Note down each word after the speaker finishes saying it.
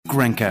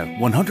Grenke,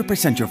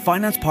 100% your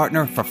finance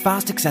partner for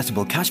fast,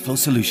 accessible cash flow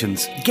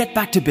solutions. Get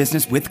back to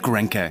business with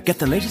Grenke. Get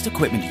the latest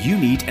equipment you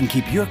need and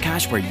keep your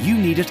cash where you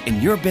need it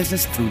in your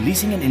business through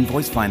leasing and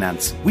invoice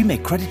finance. We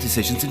make credit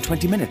decisions in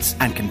 20 minutes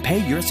and can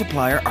pay your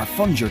supplier or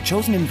fund your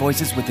chosen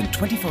invoices within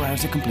 24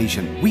 hours of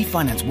completion. We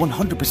finance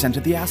 100%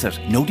 of the asset,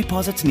 no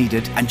deposits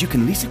needed, and you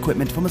can lease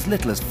equipment from as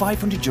little as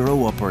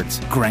 €500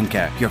 upwards.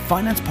 Grenke, your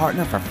finance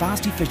partner for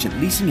fast,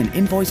 efficient leasing and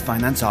invoice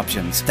finance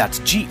options. That's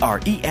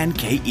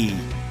GRENKE.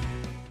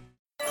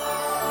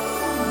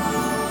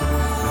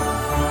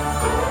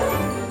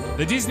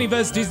 The Disney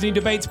vs. Disney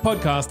Debates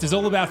podcast is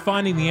all about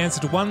finding the answer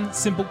to one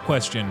simple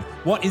question.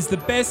 What is the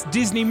best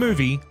Disney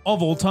movie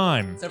of all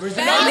time?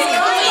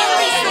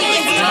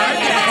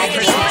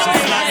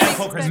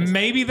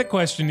 Maybe the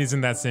question isn't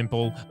that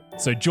simple.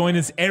 So join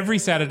us every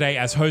Saturday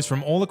as hosts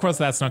from all across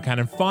That's Not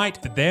Canon fight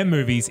for their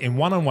movies in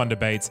one-on-one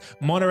debates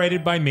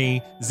moderated by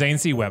me, Zane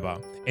C. Weber,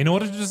 in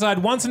order to decide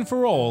once and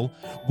for all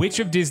which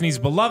of Disney's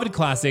beloved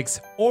classics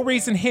or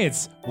recent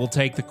hits will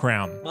take the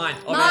crown. Mine.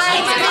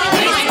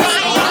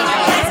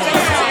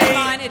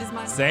 It is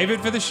mine. Save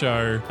it for the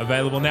show.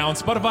 Available now on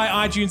Spotify,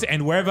 iTunes,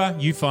 and wherever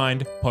you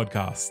find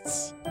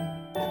podcasts.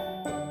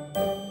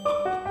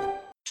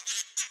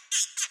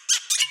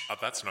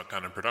 That's Not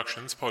Canon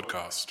Productions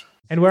podcast.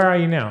 And where are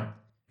you now?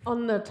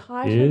 On the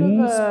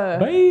title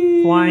of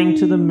a... Flying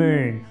to the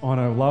moon on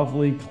a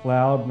lovely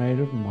cloud made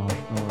of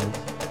marshmallows.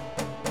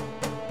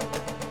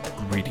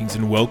 Greetings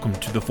and welcome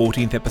to the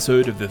 14th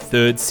episode of the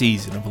third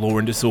season of Law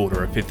and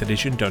Disorder, a 5th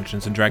edition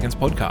Dungeons & Dragons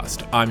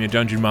podcast. I'm your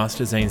Dungeon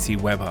Master, Zane C.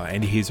 Weber,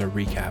 and here's a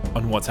recap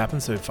on what's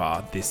happened so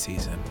far this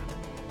season.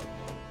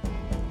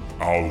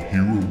 Our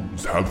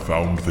heroes have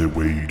found their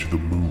way to the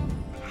moon,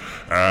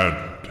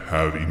 and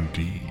have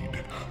indeed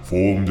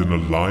formed an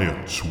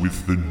alliance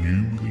with the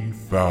newly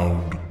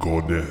found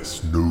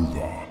goddess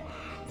Nova,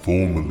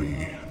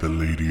 formerly the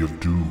Lady of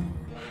Doom,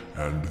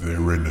 and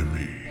their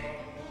enemy.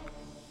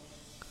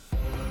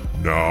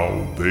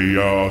 Now they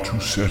are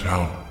to set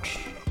out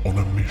on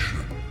a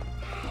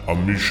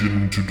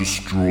mission to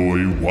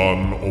destroy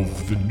one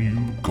of the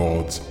new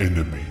god's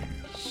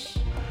enemies,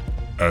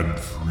 and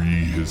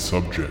free his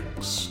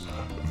subjects,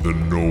 the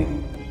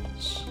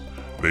Gnolls.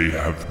 They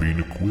have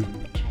been equipped.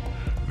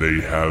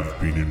 They have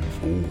been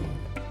informed.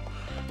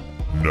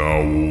 Now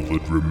all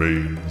that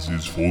remains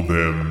is for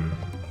them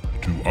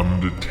to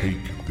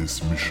undertake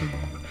this mission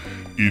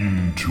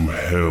into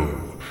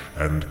hell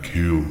and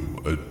kill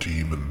a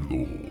demon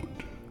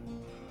lord.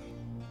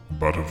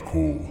 But of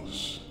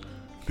course,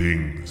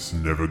 things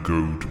never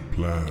go to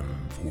plan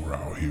for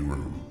our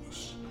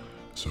heroes.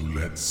 So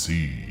let's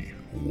see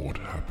what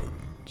happens.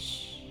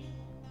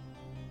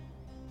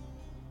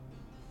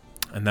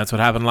 And that's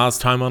what happened last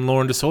time on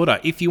Law and Disorder.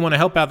 If you want to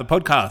help out the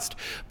podcast,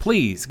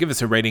 please give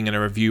us a rating and a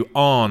review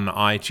on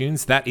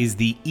iTunes. That is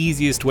the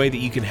easiest way that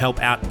you can help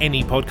out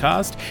any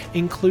podcast,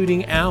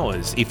 including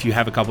ours. If you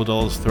have a couple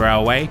dollars to throw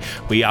our way,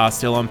 we are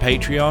still on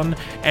Patreon.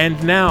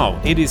 And now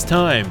it is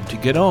time to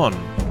get on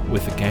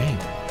with the game.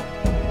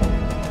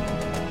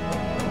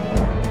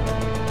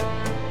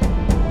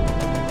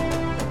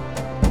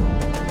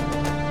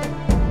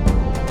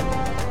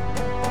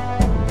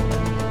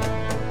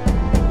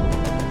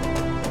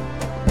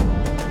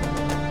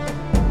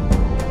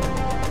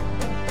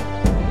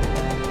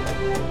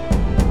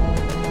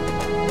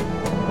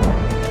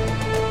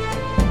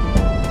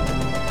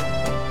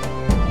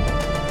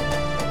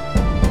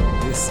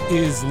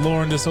 Is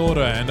Law and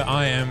Disorder, and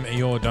I am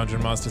your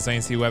Dungeon Master,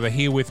 Zane C. Weber.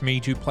 Here with me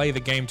to play the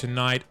game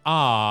tonight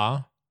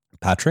are...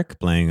 Patrick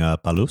playing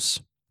Palus.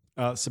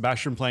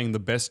 Sebastian playing the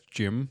best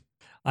Jim.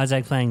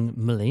 Isaac playing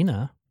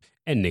Melina.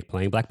 And Nick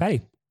playing Black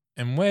Patty.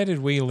 And where did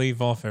we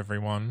leave off,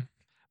 everyone?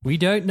 We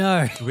don't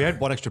know. We had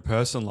one extra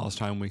person last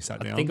time we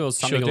sat down. I think it was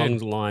something along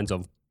the lines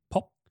of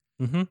Pop.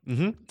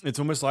 It's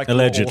almost like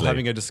Allegedly. we're all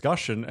having a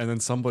discussion and then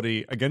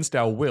somebody, against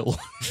our will,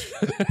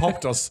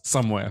 popped us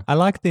somewhere. I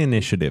like the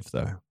initiative,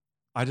 though.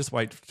 I just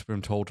wait to be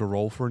told to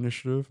roll for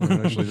initiative and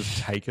then actually just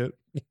take it.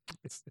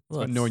 It's Look,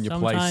 like knowing your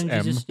place, sometimes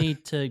M. you just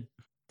need to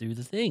do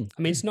the thing.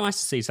 I mean, it's nice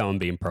to see someone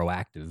being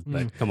proactive,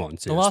 but come on,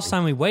 seriously. The last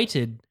time we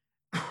waited,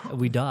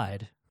 we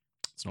died.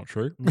 It's not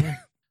true.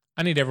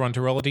 I need everyone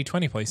to roll a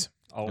d20, please.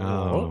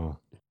 Oh.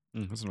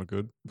 That's not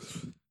good.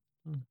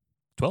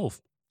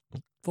 12.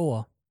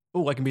 4.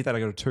 Oh, I can beat that.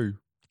 I got a 2.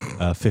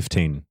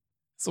 15.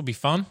 This will be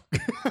fun.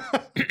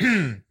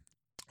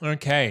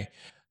 Okay.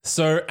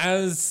 So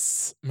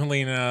as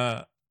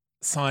Melina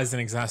sighs in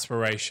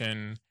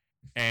exasperation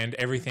and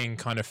everything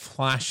kind of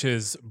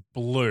flashes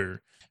blue,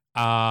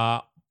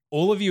 all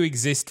of you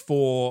exist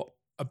for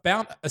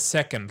about a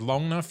second,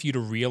 long enough for you to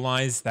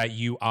realize that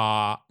you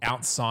are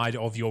outside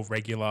of your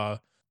regular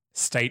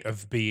state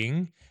of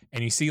being,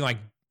 and you see like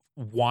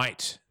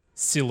white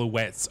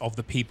silhouettes of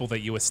the people that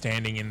you were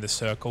standing in the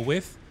circle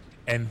with.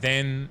 And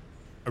then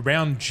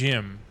around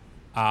Jim,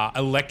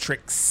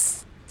 electric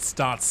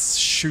starts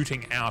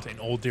shooting out in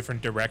all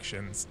different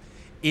directions.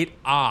 It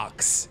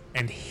arcs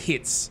and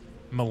hits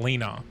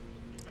Melina,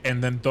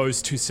 and then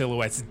those two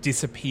silhouettes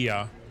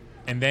disappear,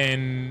 and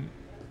then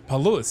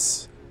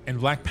Palus and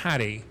Black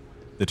Patty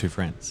The two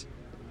friends.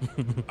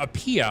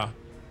 appear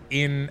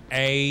in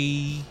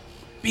a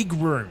big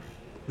room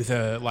with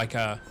a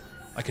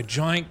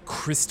giant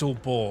crystal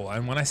ball.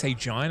 And when I say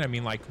giant, I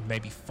mean like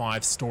maybe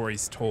 5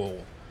 stories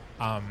tall,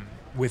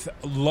 with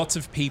lots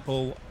of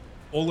people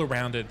all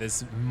around it.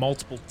 There's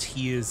multiple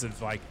tiers of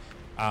like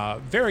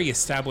very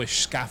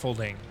established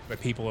scaffolding where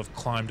people have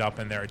climbed up,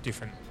 and there are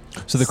different.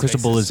 So the crystal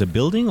ball spaces is a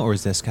building, or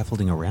is there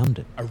scaffolding around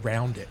it?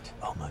 around it.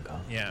 Oh my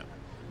god. Yeah.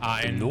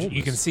 And you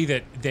Enormous. can see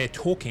that they're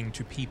talking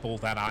to people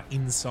that are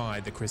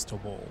inside the crystal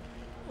ball.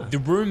 The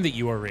room that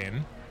you are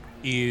in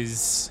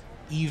is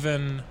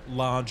even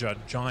larger,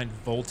 giant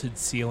vaulted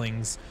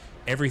ceilings.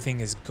 Everything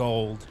is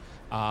gold.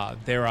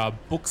 There are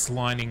books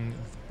lining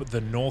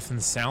the north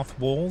and south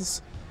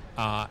walls.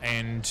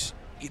 And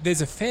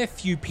there's a fair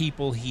few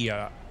people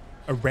here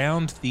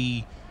around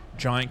the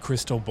giant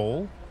crystal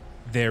ball.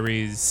 There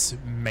is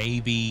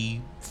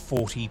maybe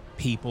 40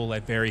 people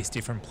at various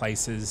different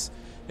places.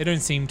 They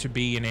don't seem to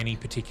be in any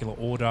particular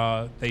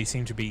order. They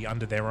seem to be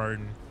under their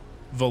own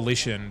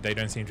volition. They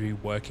don't seem to be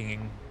working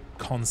in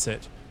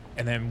concert,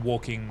 and then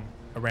walking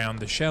around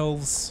the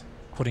shelves,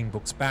 putting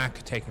books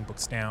back, taking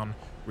books down,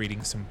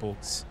 reading some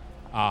books,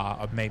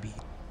 of maybe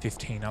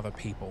 15 other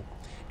people.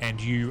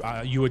 And you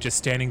are just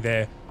standing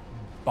there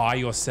by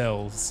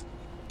yourselves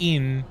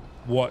in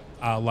what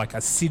like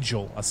a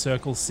sigil, a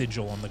circle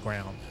sigil on the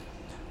ground.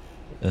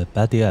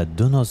 Patty, I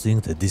do not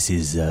think that this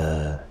is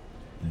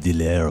the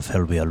lair of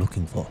hell we are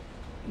looking for.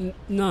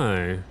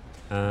 No.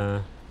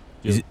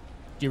 Is Do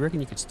you reckon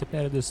you could step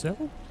out of the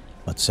cell?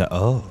 What's that?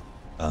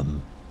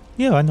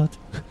 Yeah, why not?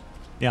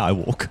 Yeah, I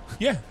walk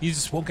Yeah, you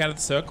just walk out of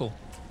the circle.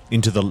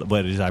 into the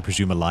what is, I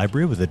presume, a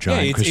library with a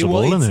giant yeah, crystal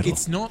ball in it.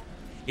 it's not.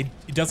 It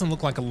doesn't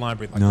look like a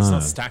library. Like there's No.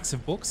 not stacks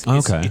of books.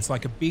 Okay. It's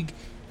like a big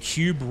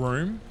cube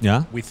room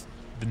Yeah. with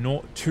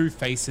the 2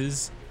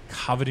 faces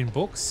covered in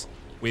books,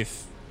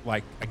 with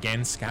like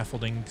again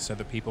scaffolding so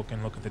that people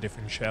can look at the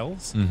different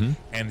shelves, Mm-hmm.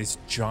 and this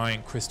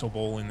giant crystal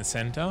ball in the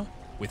center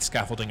with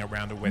scaffolding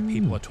around it where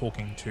people are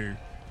talking to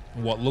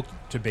what look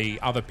to be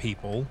other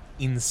people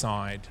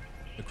inside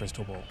the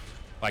crystal ball,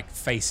 like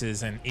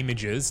faces and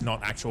images,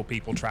 not actual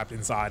people trapped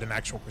inside an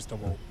actual crystal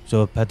ball.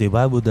 So, Patty,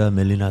 why would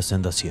Melina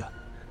send us here?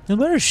 And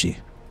where is she?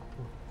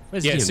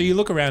 Where's Yeah, Jim? so you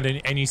look around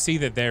and you see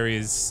that there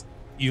is,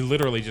 you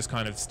literally just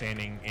kind of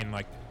standing in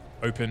like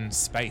open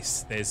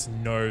space. There's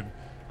no,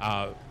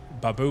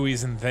 Babu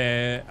isn't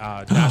there,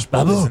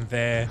 Dashboard Babu. isn't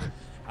there,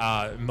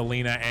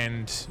 Melina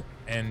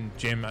and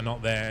Jim are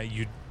not there.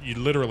 You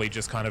literally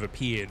just kind of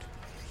appeared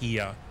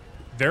here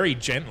very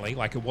gently,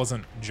 like it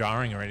wasn't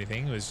jarring or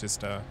anything. It was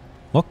just a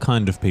What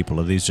kind of people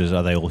are these?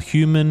 Are they all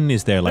human?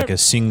 Is there like They're a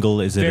single?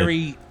 Is it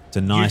very. it's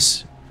a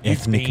nice you've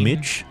ethnic been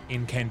mix?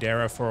 in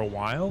Canberra for a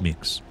while.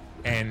 Mix.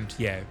 And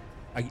yeah,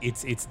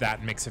 it's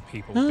that mix of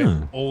people. Oh.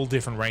 They're all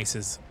different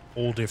races,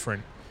 all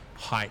different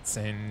heights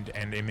and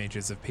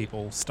images of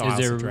people, styles Is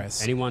there of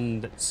dress.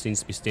 anyone that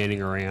seems to be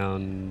standing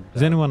around?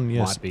 Is anyone,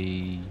 yes. might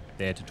be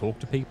there to talk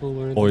to people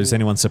or anything? Or is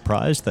anyone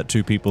surprised that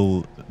 2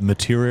 people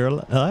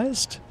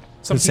materialized?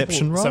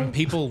 Perception roll? Some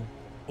people.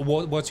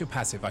 What's your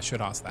passive? I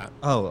should ask that.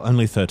 Oh,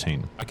 only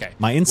 13. Okay.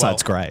 My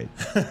insight's Well-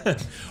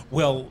 great.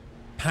 Well,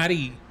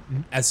 Patty,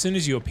 as soon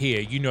as you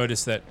appear, you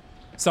notice that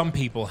some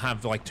people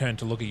have like turned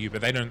to look at you, but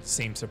they don't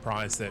seem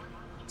surprised that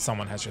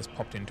someone has just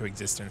popped into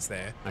existence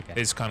there. Okay.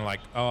 They're just kind of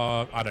like,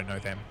 oh, I don't know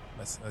them.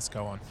 Let's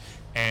go on.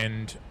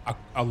 And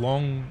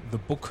along the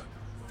book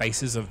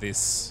faces of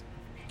this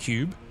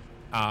cube,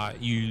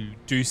 you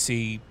do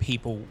see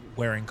people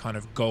wearing kind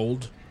of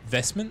gold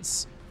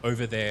vestments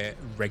over their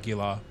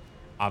regular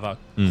other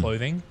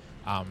clothing.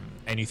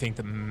 And you think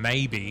that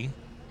maybe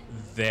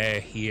they're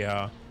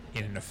here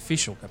in an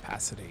official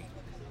capacity.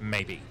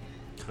 Maybe.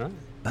 Alright.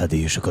 Patty,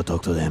 you should go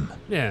talk to them.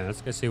 Yeah,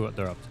 let's go see what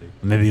they're up to.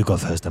 Maybe you go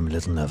first. I'm a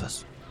little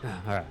nervous. All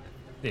right.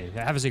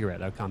 Yeah, have a cigarette.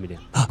 That'll calm me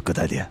down. Oh, good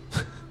idea.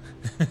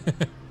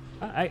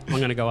 I'm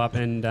going to go up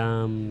and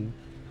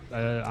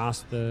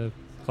ask the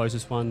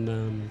closest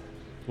one,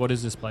 what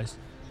is this place?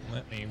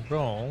 Let me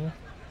roll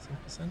some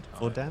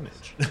percentile.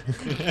 damage.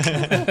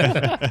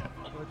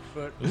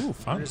 Ooh,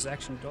 fun. Bonus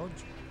action dodge.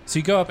 So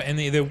you go up and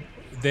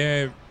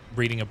they're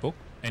reading a book,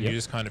 and Yep. you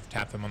just kind of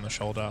tap them on the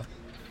shoulder.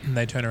 And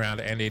they turn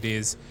around, and it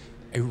is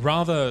a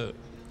rather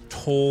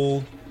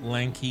tall,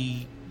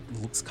 lanky,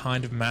 looks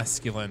kind of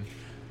masculine,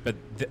 but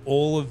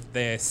all of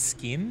their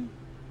skin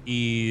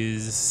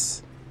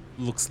looks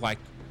like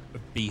a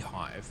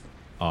beehive.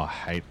 Oh, I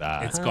hate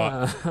that. It's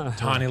got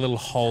tiny little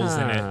holes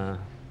in it.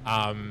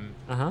 Uh-huh.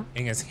 And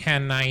he goes,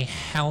 "Can I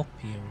help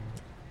you?"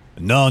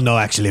 No,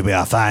 actually, we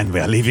are fine. We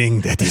are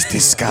leaving. That is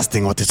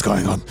disgusting what is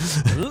going on.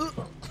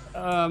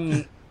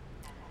 Do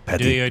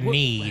Patty, you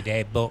need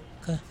a book?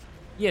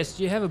 Yes,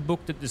 do you have a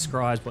book that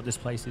describes what this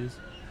place is?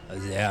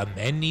 There are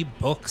many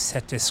books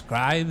that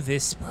describe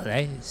this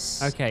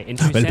place. Okay, in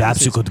 2 well, sentences.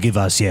 perhaps you could give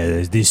us,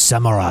 this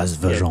summarized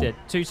version. Yeah,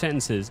 2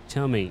 sentences.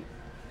 Tell me,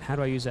 how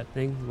do I use that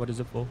thing? What is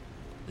it for?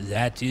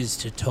 That is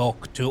to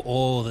talk to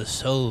all the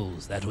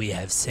souls that we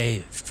have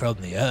saved from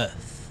the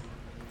earth.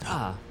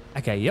 Ah,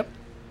 okay, yep.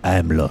 I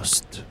am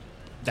lost.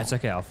 That's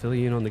okay. I'll fill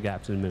you in on the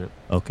gaps in a minute.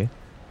 Okay.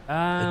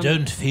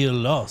 Don't feel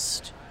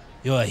lost.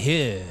 You are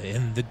here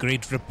in the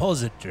great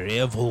repository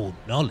of all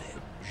knowledge.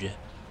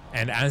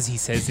 And as he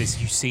says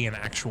this, you see an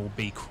actual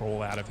bee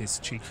crawl out of his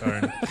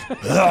cheekbone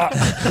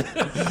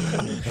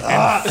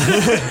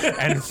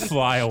and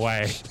fly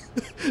away.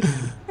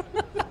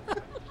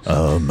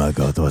 Oh my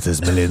god, what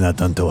has Melina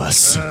done to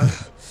us?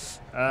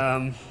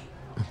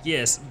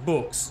 Yes,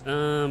 books.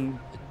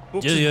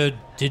 Books.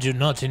 Did you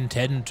not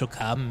intend to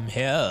come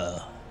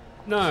here?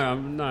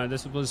 No.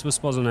 This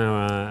wasn't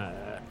our.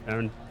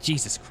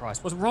 Jesus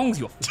Christ! What's wrong with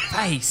your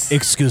face?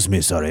 Excuse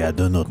me, sorry, I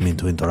do not mean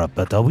to interrupt,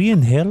 but are we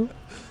in hell?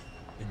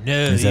 No,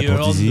 Is that you're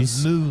what on this the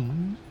is?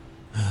 moon.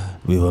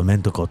 We were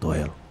meant to go to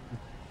hell.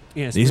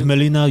 Yes. Is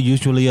Melina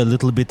usually a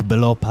little bit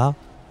below par?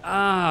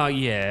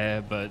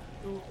 Yeah, but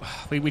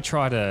we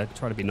try to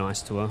be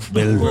nice to her.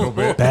 Well,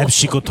 perhaps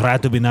she could try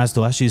to be nice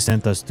to us. She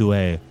sent us to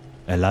a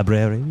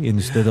library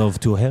instead of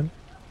to hell.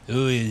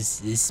 Who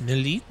is this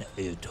Melina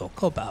you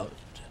talk about?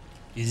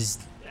 Is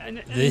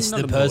this Not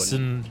the important.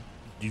 person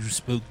you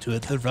spoke to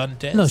at the front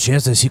desk? No, she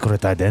has a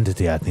secret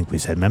identity, I think we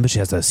said. Remember, she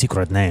has a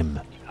secret name.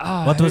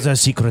 What was her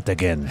secret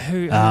again?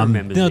 who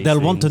remembers these they'll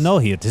want to things? know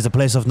here. It is a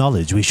place of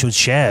knowledge. We should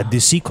share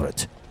this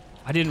secret.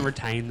 I didn't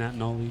retain that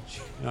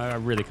knowledge. I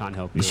really can't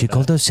help you. She with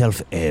called that.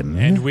 herself M.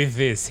 And with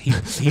this, he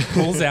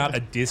pulls out a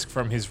disc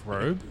from his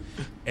robe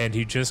and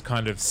he just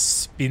kind of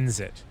spins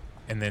it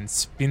and then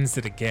spins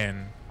it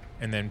again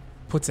and then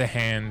puts a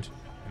hand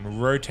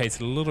and rotates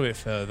it a little bit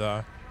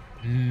further.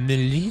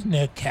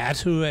 Melina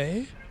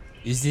Cataway?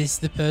 Is this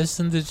the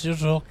person that you're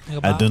talking I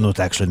about? do not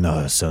actually know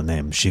her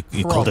surname. She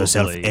called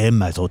herself Probably.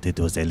 M. I thought it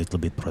was a little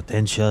bit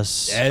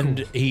pretentious. And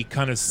he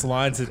kind of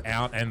slides it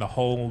out and the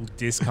whole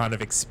disc kind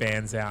of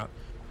expands out.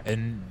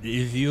 And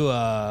if you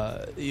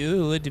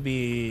would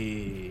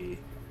be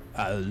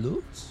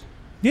Alus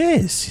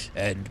Yes.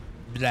 and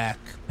Black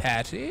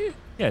Patty?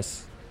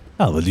 Yes.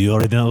 Oh, well, you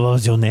already know what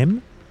was your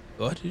name?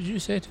 What did you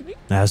say to me?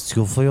 I asked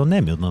you for your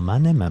name. You know my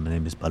name. My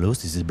name is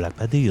Palus. This is Black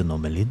Paddy. You know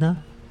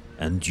Melina.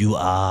 And you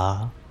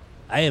are...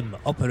 I am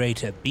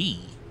Operator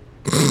B.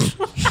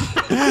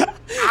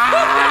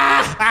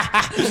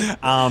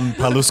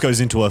 Palus goes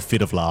into a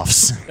fit of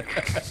laughs.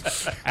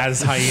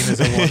 As hyenas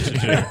are wont to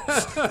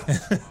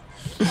do.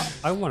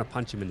 I want to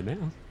punch him in the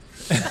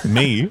mouth.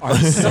 Me? I'm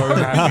so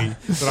happy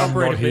that I'm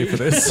not here for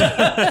this.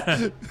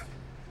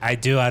 I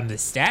do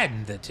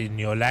understand that in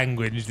your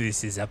language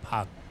this is a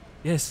pun.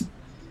 Yes.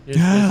 Yes,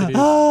 it is.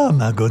 Oh,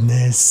 my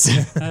goodness.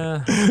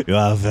 You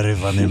are a very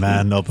funny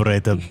man,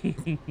 Operator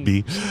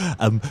B.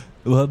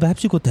 Well,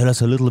 perhaps you could tell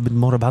us a little bit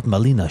more about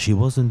Melina. She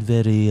wasn't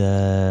very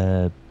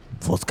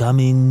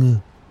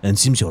forthcoming and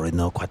seems you already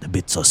know quite a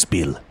bit, so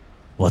spill.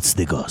 What's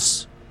the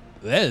goss?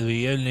 Well,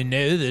 we only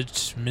know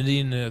that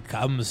Melina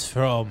comes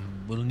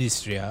from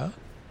Wilnistria,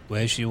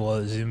 where she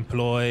was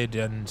employed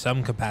in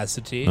some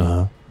capacity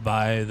Uh-huh.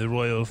 by the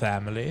royal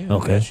family,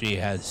 Okay. where she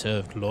has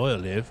served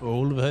loyally for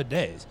all of her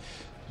days.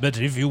 But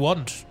if you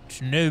want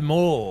to know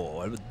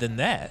more than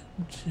that,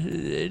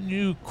 then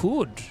you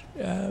could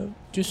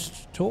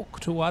just talk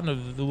to one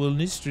of the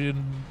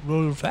Wilnistrian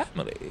royal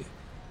family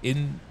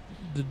in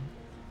the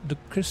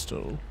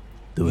crystal.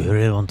 Do we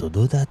really want to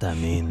do that? I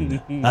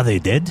mean, are they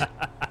dead?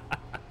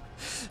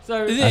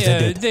 So,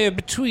 They're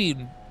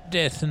between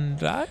death and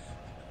life.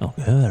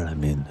 Okay, well, I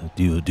mean,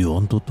 do you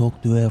want to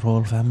talk to a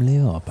royal family,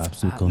 or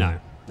perhaps you can... no.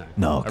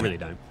 No, I okay. really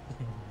don't.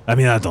 I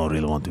mean, I don't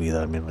really want to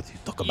either. I mean, what you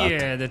talk about?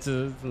 Yeah, that's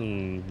a.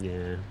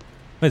 Yeah.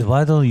 Wait,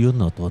 why don't you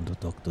not want to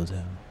talk to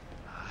them?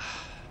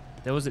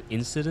 There was an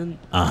incident.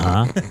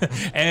 Uh-huh.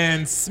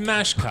 And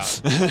smash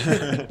cut.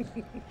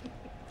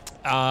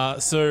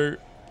 So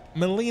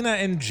Melina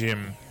and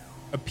Jim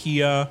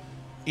appear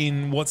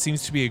in what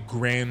seems to be a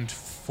grand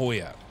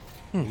foyer.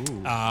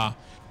 Now,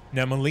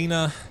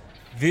 Melina,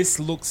 this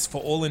looks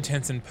for all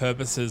intents and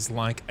purposes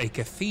like a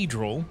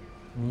cathedral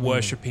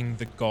worshipping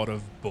the god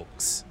of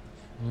books.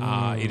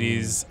 It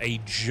is a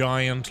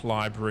giant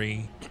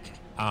library,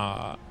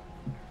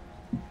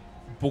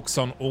 books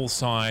on all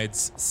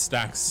sides,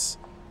 stacks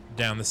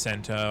down the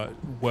center,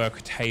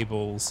 work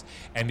tables,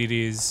 and it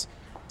is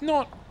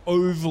not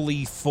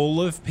overly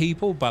full of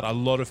people, but a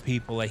lot of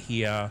people are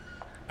here,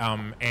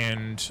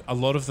 and a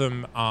lot of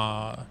them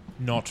are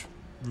not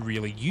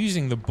really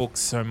using the books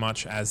so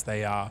much as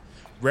they are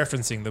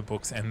referencing the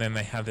books, and then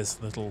they have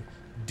this little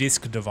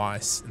disc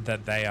device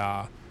that they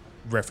are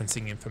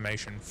referencing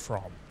information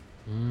from.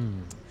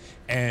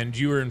 And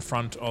you are in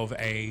front of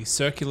a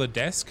circular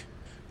desk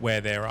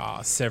where there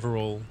are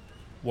several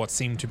what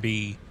seem to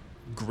be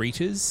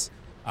greeters,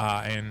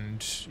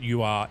 and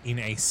you are in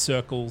a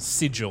circle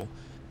sigil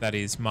that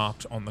is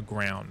marked on the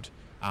ground.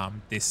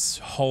 This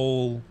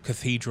whole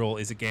cathedral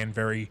is again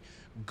very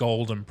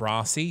gold and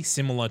brassy,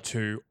 similar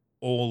to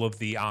all of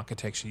the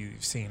architecture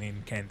you've seen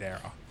in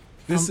Canberra.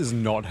 This is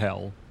not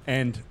hell.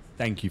 And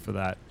thank you for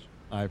that.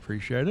 I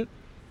appreciate it.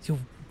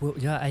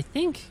 Yeah, I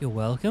think you're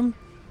welcome.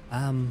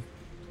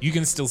 You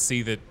can still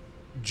see that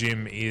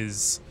Jim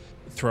is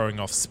throwing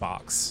off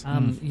sparks.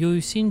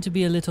 You seem to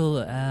be a little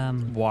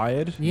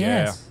Wired?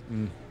 Yes.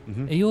 Yeah.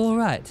 Are you all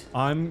right?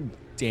 I'm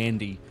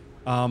dandy.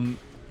 I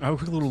have a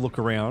quick little look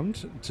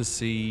around to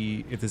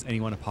see if there's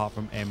anyone apart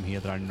from M here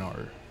that I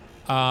know.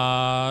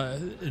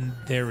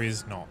 There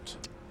is not.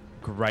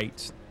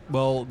 Great.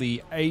 Well,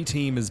 the A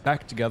team is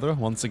back together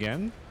once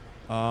again.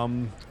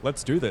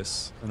 Let's do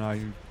this. And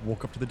I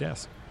walk up to the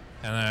desk.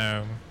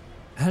 Hello.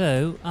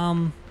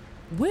 Hello.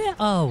 Where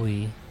are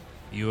we?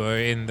 You are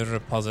in the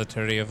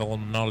repository of all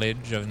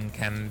knowledge of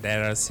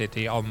Candera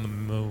City on the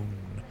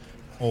moon,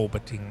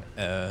 orbiting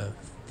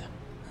Earth.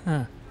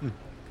 Huh.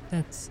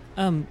 That's,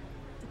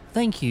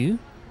 thank you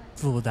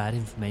for that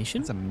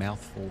information. It's a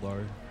mouthful, though.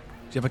 Do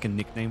you have like a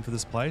nickname for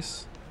this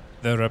place?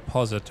 The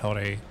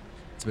repository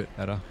It's a bit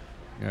better.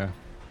 Yeah.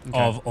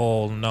 of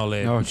all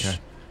knowledge Okay.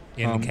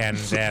 in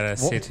Candera what-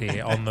 City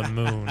on the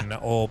moon,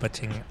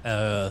 orbiting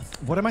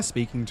Earth. What am I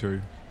speaking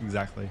to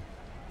exactly?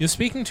 You're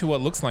speaking to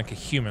what looks like a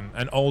human,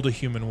 an older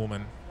human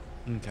woman.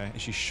 Okay.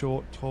 Is she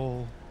short,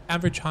 tall?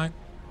 Average height,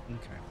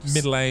 Okay.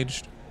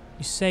 middle-aged.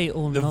 You say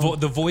all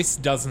The voice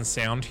doesn't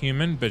sound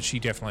human, but she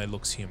definitely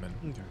looks human.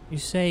 Okay. You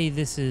say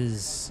this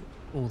is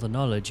all the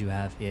knowledge you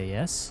have here,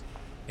 yes?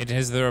 It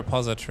is the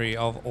repository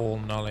of all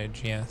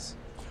knowledge, yes.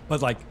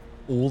 But like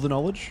all the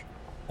knowledge?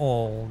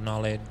 All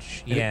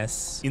knowledge,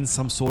 yes. In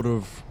some sort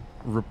of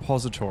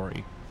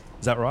repository.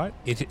 Is that right?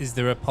 It is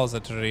the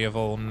repository of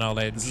all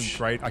knowledge. This is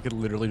great. I could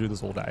literally do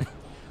this all day.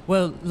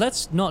 Well,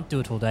 let's not do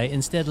it all day.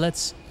 Instead,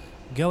 let's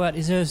go out.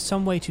 Is there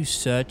some way to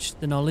search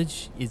the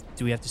knowledge?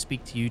 Do we have to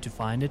speak to you to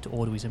find it,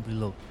 or do we simply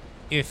look?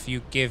 If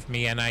you give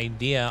me an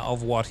idea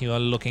of what you are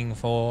looking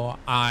for,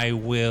 I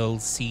will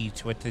see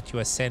to it that you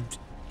are sent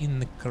in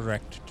the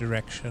correct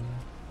direction.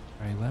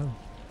 Very well.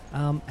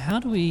 How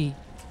do we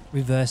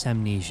reverse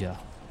amnesia?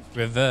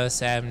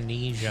 Reverse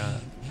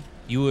amnesia.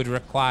 You would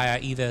require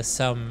either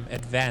some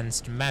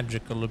advanced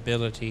magical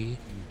ability,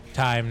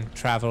 time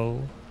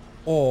travel,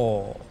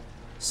 or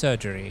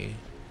surgery.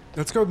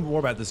 Let's go more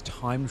about this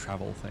time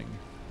travel thing.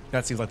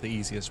 That seems like the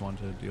easiest one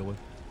to deal with.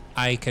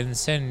 I can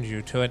send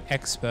you to an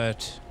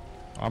expert.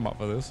 I'm up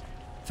for this.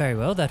 Very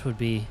well. That would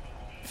be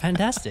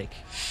fantastic.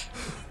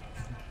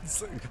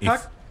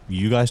 If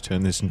you guys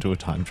turn this into a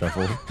time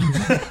travel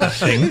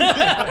thing,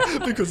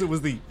 Because it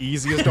was the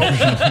easiest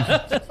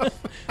option.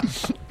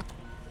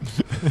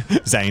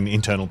 Zane,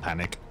 internal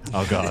panic.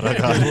 Oh god, oh I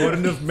god.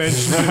 wouldn't have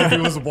mentioned it if he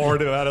was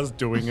worried about us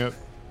doing it.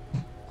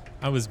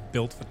 I was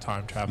built for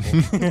time travel.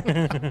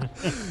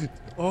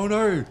 Oh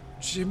no,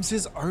 Jim's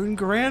his own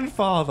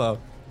grandfather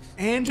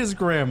and his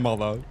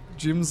grandmother.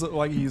 Jim's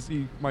like he's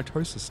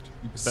mitosis.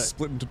 He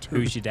split into two.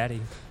 Who's your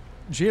daddy?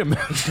 Jim?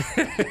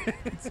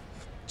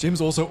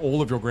 Jim's also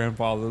all of your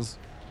grandfathers.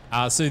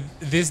 So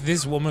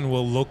this woman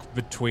will look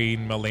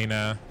between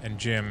Melina and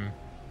Jim,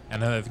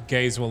 and her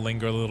gaze will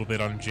linger a little bit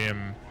on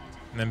Jim,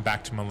 and then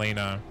back to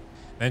Melina.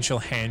 Then she'll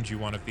hand you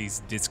one of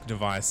these disc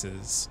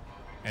devices,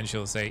 and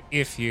she'll say,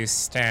 "If you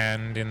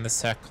stand in the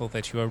circle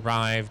that you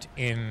arrived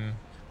in,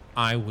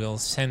 I will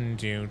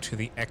send you to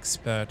the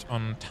expert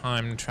on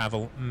time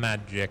travel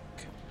magic."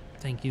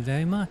 Thank you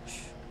very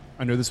much.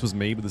 I know this was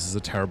me, but this is a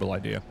terrible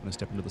idea. I'm gonna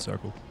step into the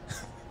circle.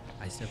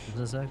 I step into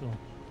the circle.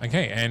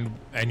 Okay,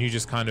 and you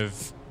just kind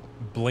of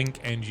blink,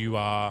 and you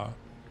are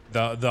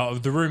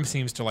the room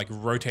seems to like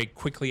rotate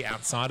quickly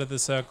outside of the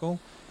circle,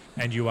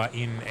 and you are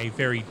in a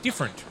very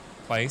different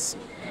place,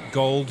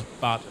 gold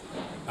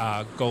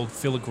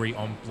filigree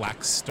on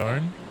black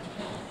stone,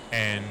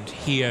 and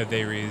here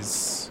there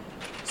is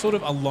sort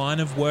of a line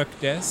of work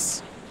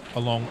desks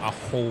along a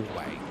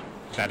hallway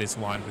that is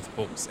lined with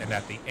books, and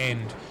at the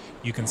end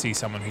you can see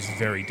someone who's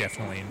very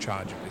definitely in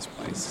charge of this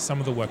place. Some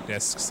of the work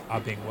desks are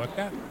being worked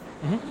at,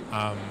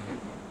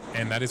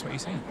 and that is what you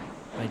see.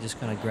 I just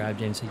kind of grab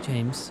James and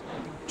say,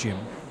 Jim.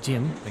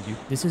 Jim, Thank you.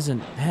 this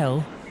isn't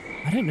hell.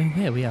 I don't know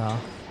where we are.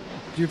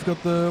 You've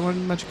got the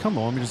one magic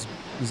combo. Let me just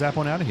zap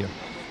on out of here.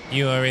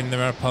 You are in the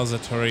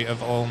repository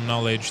of all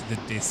knowledge, the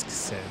disc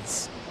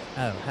says.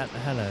 Oh,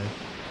 hello.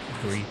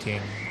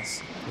 Greetings.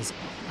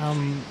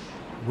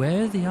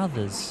 Where are the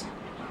others?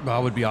 I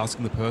would be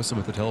asking the person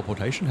with the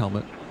teleportation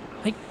helmet.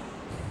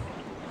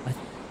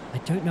 I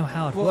don't know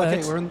how it Well, works.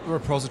 okay, we're in the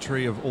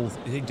repository of all.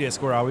 Hey,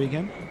 desk, where are we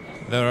again?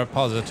 The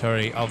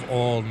repository of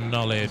all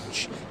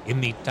knowledge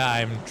in the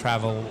time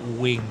travel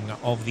wing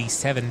of the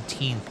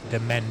 17th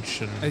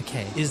dimension.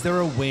 Okay. Is there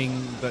a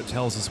wing that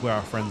tells us where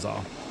our friends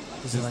are?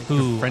 Is it like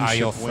Who are friendship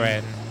your wing?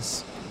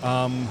 friends?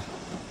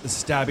 The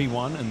stabby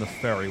one and the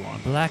fairy one.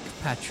 Black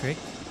Patrick,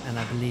 and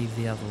I believe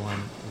the other one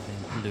is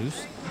named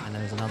Luce, and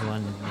there's another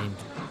one named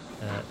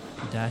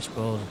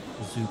Dashboard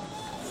Zoop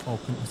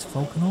Falcon. It's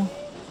Falconor?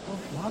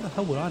 Why the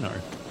hell would I know?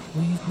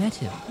 Well, you've met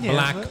him.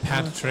 Black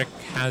Patrick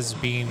has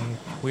been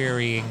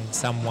querying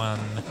someone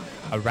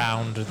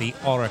around the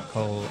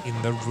oracle in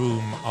the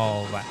room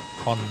of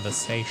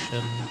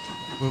conversation.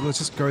 Well, let's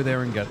just go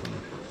there and get them.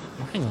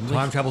 Well, hang on.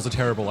 Time travel's a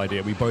terrible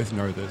idea. We both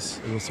know this.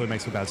 It also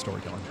makes for bad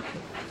storytelling.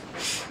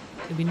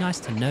 It'd be nice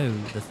to know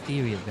the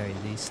theory at the very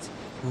least.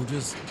 We'll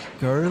just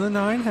go to the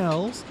Nine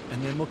Hells,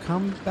 and then we'll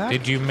come back.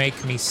 Did you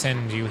make me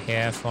send you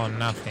here for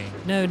nothing?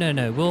 No.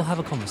 We'll have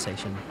a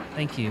conversation.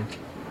 Thank you.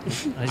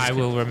 I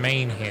will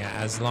remain here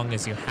as long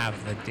as you have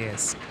the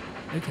disc.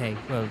 Okay,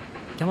 well,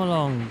 come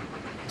along,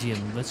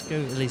 Jim. Let's go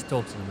at least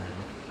talk to the man.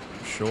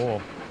 Sure.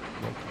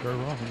 What could go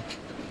wrong?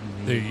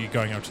 Are you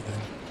going up to the...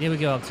 Yeah, we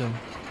go up to him.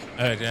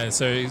 Okay,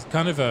 so he's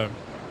kind of a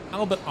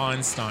Albert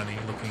Einstein-y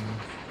looking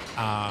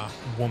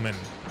woman.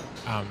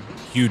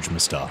 Huge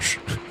moustache.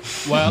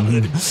 Well,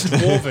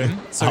 dwarven,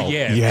 so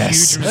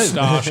yes. huge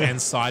moustache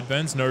and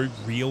sideburns, no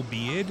real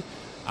beard.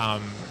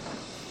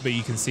 But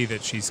you can see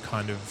that she's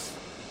kind of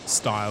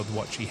styled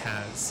what she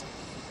has.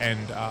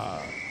 And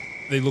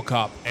they look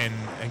up and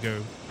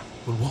go,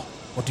 Well, what?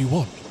 What do you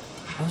want?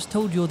 I was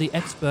told you're the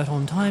expert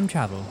on time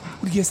travel.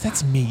 Well, yes,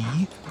 that's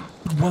me.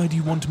 But why do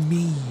you want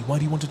me? Why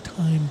do you want to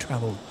time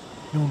travel?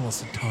 No one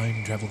wants to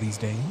time travel these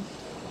days.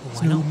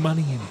 There's Why no not?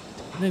 money in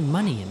it. No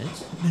money in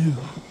it?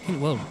 No.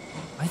 Well,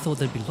 I thought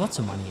there'd be lots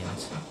of money in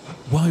it.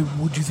 Why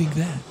would you think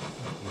that?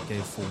 You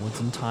go forwards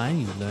in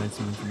time, you learn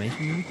some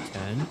information, you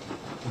return,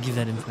 you give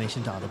that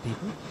information to other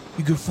people.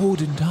 You go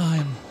forward in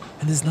time,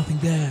 and there's nothing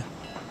there.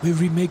 We're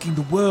remaking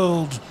the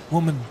world,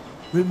 woman.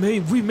 We're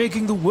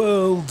remaking the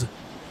world.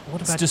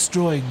 What It's about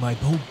destroying my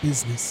whole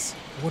business.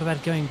 what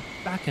about going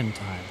back in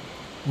time?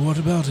 What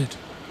about it?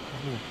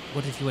 Well,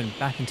 what if you went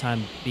back in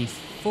time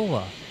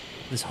before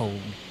this whole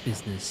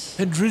business?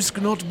 And risk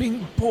not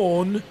being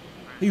born?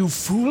 Are you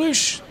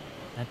foolish?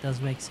 That does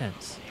make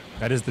sense.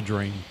 That is the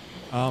dream.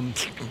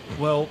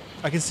 Well,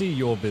 I can see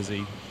you're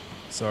busy,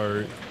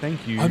 so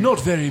thank you. I'm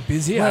not very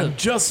busy. Well- I'm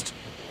just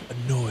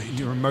annoyed.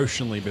 You're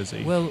emotionally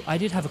busy. Well, I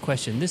did have a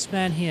question. This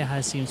man here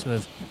seems to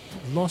have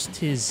lost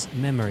his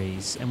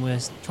memories, and we're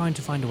trying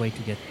to find a way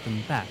to get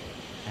them back.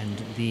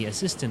 And the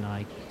assistant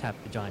I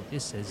tapped the giant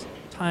disc says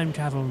time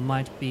travel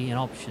might be an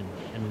option,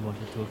 and we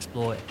wanted to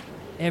explore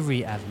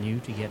every avenue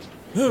to get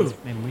his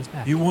memories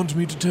back. You want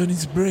me to turn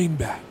his brain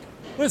back?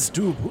 That's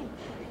doable.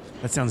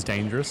 That sounds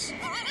dangerous.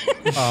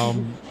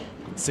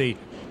 See,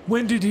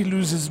 When did he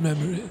lose his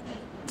memory?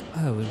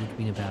 Oh, it would have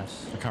been about,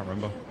 I can't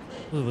remember.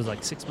 well, it was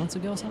like 6 months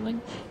ago or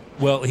something?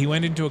 well, he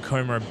went into a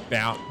coma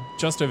about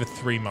just over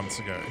 3 months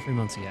ago. 3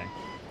 months ago.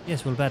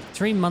 Yes, well, about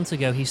 3 months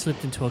ago, he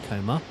slipped into a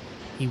coma.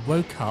 He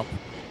woke up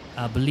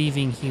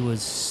believing he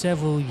was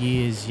several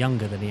years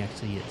younger than he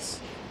actually is.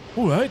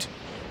 All right.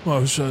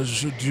 Well,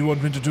 do you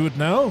want me to do it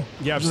now?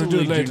 Yeah, Should I absolutely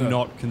do it do later?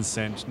 not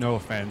consent. No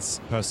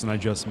offense, person I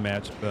just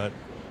met, but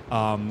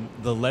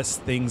the less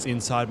things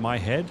inside my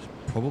head,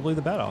 probably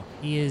the better.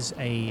 He is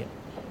a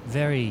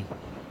very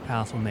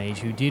powerful mage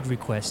who did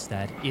request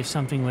that if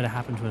something were to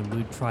happen to him,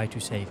 we'd try to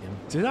save him.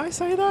 Did I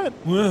say that?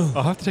 Well,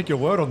 I'll have to take your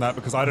word on that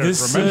because I don't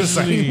this remember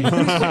saying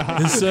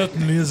this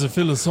certainly is a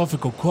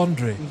philosophical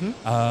quandary.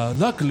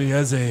 Luckily,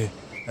 as a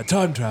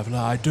time traveler,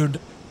 I don't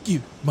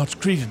give much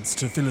credence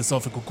to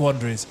philosophical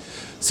quandaries,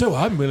 so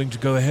I'm willing to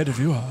go ahead if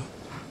you are.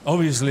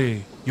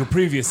 Obviously, your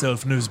previous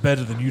self knows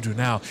better than you do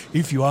now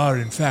if you are,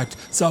 in fact,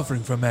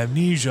 suffering from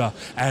amnesia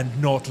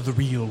and not the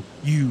real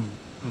you,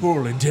 for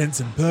all intents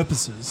and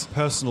purposes.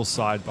 Personal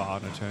sidebar,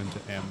 and I turn to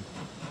M.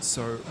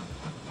 So,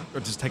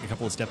 I'll just take a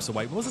couple of steps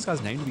away. What was this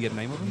guy's name? Did we get a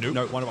name of him? Nope.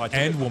 No, one of I took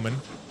And it. woman.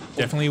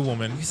 Definitely a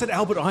woman. You said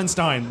Albert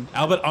Einstein.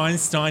 Albert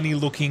Einstein-y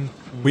looking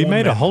We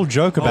made a woman. whole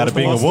joke about it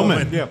being a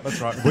woman. Yeah, that's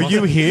right. Were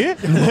you here?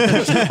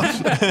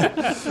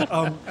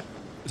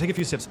 Take a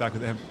few steps back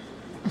with him.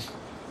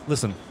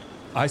 Listen,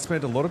 I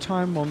spent a lot of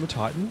time on the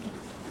Titan,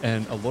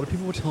 and a lot of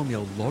people were telling me a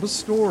lot of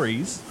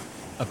stories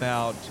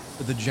about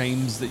the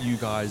James that you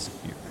guys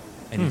knew.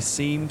 And he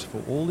seemed,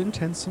 for all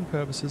intents and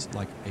purposes,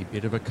 like a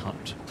bit of a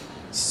cunt.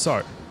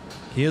 So,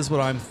 here's what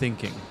I'm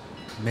thinking.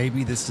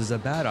 Maybe this is a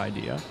bad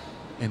idea,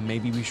 and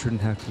maybe we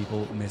shouldn't have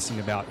people messing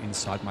about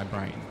inside my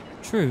brain.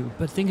 True,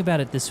 but think about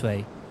it this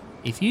way.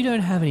 If you don't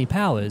have any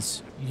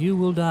powers, you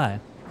will die.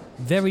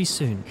 Very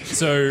soon.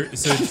 So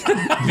this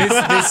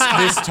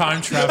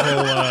time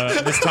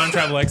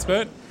travel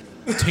expert,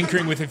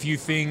 tinkering with a few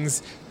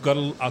things, got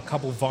a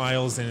couple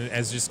vials and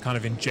has just kind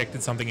of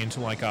injected something into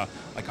like a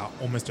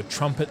almost a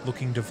trumpet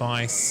looking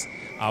device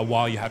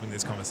while you're having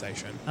this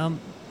conversation.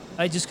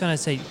 I just kind of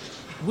say,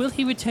 will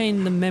he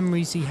retain the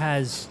memories he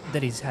has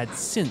that he's had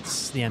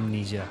since the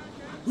amnesia?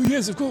 Oh,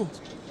 yes, of course.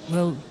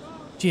 Well,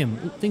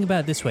 Jim, think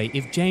about it this way.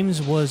 If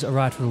James was a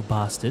right little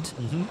bastard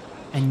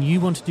and you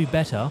want to do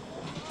better,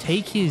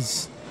 take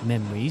his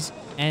memories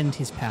and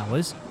his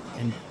powers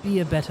and be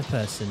a better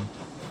person.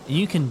 And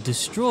you can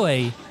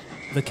destroy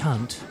the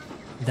cunt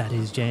that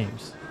is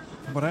James.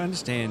 From what I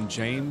understand,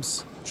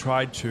 James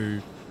tried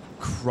to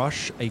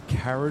crush a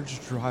carriage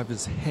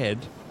driver's head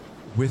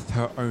with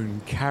her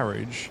own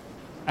carriage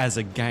as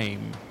a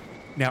game.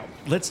 Now,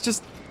 let's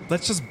just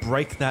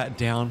break that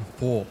down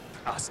for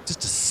us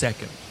just a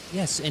second.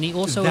 Yes, and he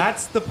also...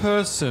 That's the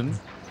person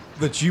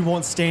that you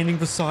want standing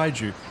beside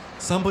you.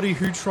 Somebody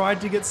who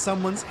tried to get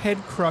someone's head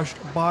crushed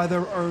by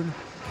their own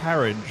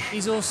carriage.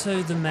 He's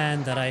also the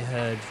man that I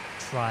heard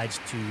tried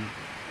to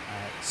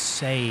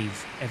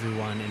save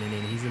everyone in an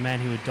inn. He's the man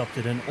who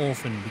adopted an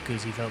orphan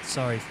because he felt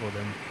sorry for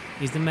them.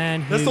 He's the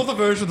man who... That's not the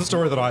version of the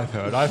story that I've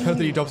heard. I've heard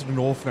that he adopted an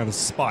orphan out of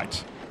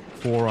spite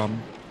for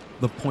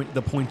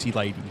the pointy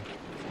lady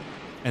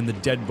and the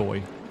dead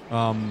boy.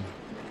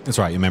 That's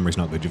right. Your memory's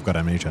not good. You've got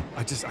amnesia.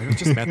 I just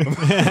met them.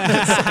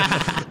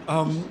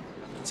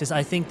 Says,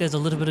 I think there's a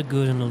little bit of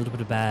good and a little bit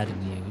of bad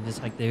in you.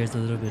 Just like there's a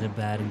little bit of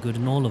bad and good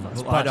in all of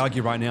us. Well, I'd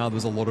argue right now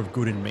there's a lot of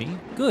good in me.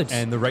 Good.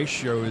 And the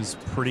ratio is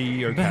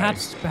pretty okay.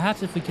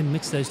 Perhaps if we can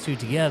mix those two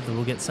together,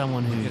 we'll get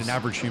someone who's... Get an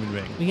average human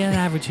being. We get an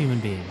average human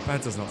being.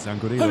 That does not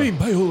sound good either. I mean,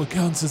 by all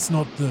accounts, it's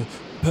not the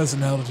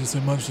personality so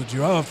much that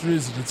you're after,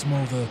 is it? It's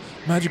more the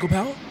magical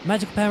power?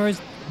 Magical powers,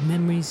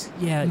 memories,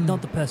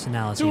 not the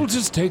personality. So we'll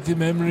just take the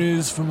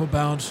memories from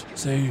about,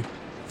 say,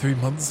 3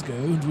 months ago,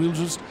 and we'll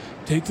just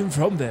take them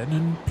from then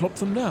and plop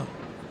them down.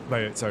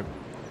 Wait, so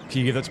can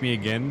you give that to me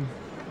again?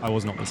 I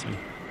was not listening.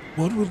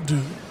 What we'll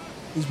do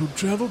is we'll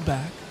travel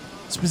back,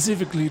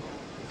 specifically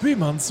 3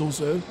 months or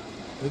so,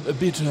 a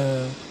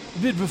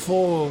bit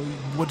before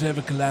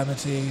whatever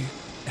calamity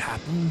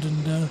happened,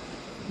 and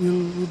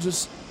we'll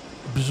just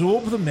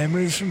absorb the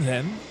memories from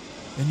then,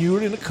 and you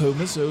were in a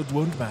coma, so it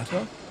won't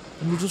matter,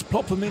 and we'll just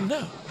plop them in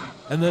now.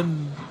 And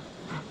then,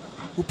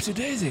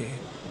 whoopsie-daisy.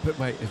 But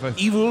wait, if I...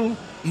 Evil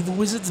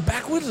wizard's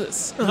back with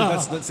us.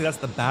 that's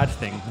the bad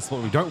thing. That's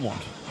what we don't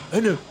want. Oh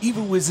no,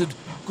 evil wizard,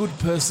 good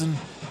person.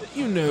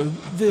 You know,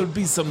 there'll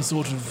be some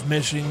sort of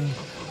meshing.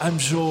 I'm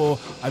sure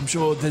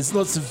there's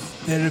lots of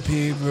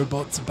therapy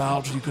robots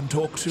about you can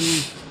talk to.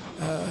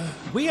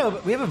 We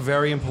have a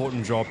very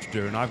important job to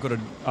do, and I've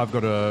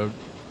got to.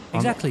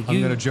 Exactly. I'm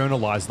going to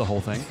journalize the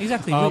whole thing.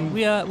 Exactly.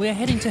 We are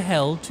heading to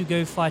hell to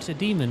go fight a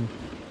demon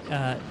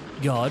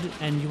god,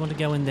 and you want to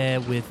go in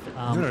there with...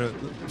 No,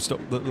 stop.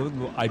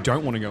 I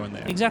don't want to go in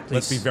there. Exactly.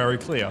 Let's be very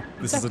clear.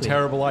 This is a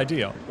terrible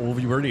idea. All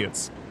of you are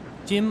idiots.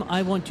 Jim,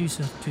 I want you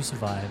to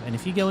survive, and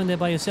if you go in there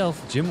by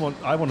yourself...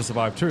 I want to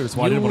survive too, that's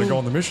why I didn't want to go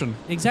on the mission.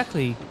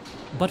 Exactly.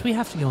 But we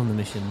have to go on the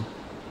mission,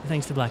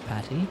 thanks to Black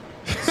Patty.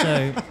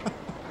 So,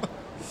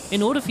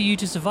 in order for you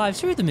to survive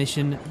through the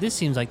mission, this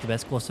seems like the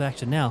best course of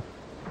action. Now,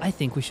 I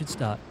think we should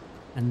start.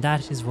 And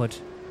that is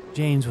what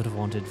James would have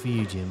wanted for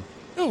you, Jim.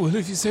 Oh, well,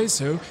 if you say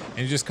so. And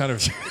he just kind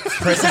of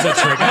presses a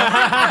trigger,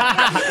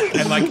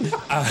 and like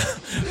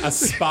a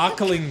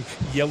sparkling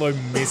yellow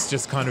mist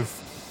just kind of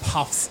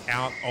puffs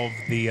out of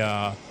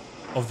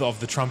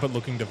the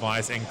trumpet-looking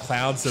device and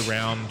clouds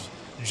around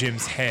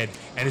Jim's head,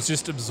 and it's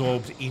just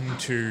absorbed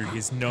into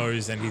his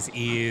nose and his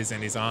ears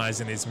and his eyes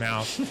and his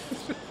mouth.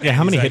 Yeah,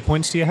 how many hit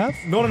points do you have?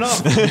 Not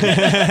enough.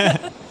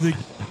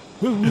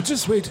 We'll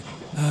just wait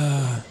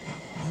 10,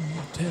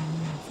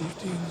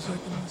 15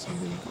 seconds.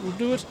 We'll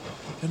do it.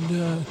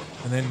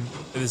 And then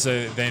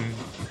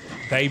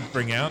they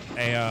bring out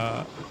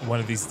one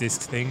of these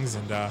disc things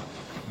and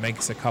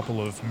makes a couple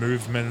of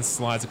movements,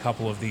 slides a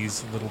couple of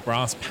these little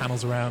brass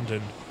panels around,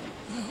 and...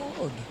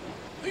 Oh,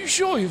 are you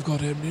sure you've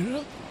got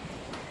amnesia?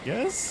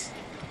 Yes?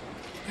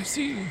 I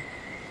see.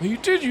 Well, you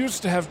did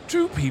used to have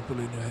 2 people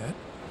in your head.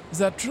 Is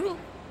that true?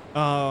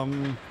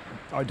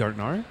 I don't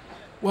know.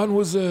 One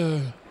was,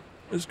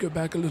 let's go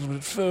back a little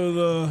bit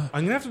further.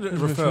 I'm going to have to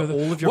refer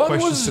all of your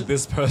questions to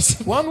this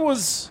person.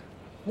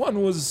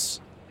 One was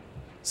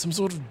some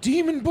sort of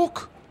demon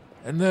book,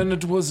 and then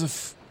it was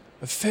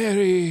a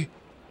fairy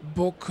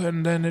book,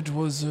 and then it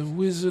was a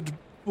wizard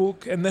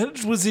book, and then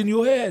it was in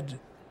your head.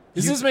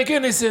 Does this make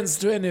any sense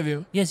to any of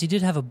you? Yes, he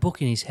did have a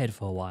book in his head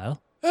for a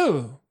while.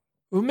 Oh,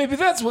 well, maybe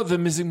that's what the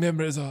missing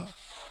memories are.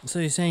 So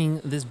you're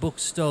saying this book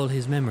stole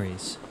his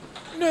memories?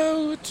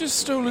 No, it just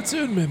stole its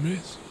own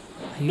memories.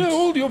 No,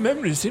 all your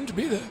memories seem to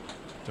be there.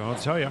 Don't know what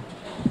to tell you.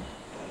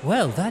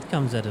 Well, that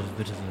comes out of a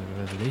bit of a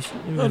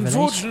revelation.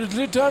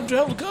 Unfortunately, time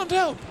travel can't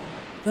help.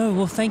 Oh,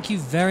 well, thank you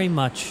very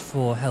much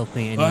for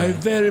helping anyway. I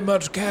very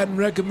much can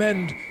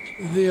recommend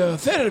the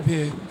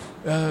therapy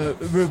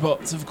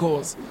robots, of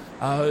course.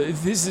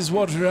 If this is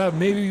what you're at,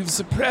 maybe you've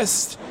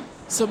suppressed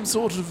some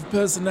sort of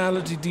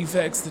personality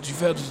defects that you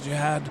felt that you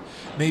had.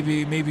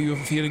 Maybe you're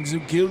feeling so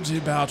guilty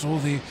about all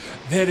the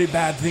very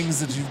bad things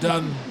that you've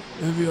done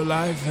over your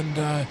life,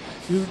 and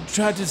you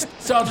tried to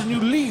start a new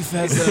leaf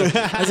as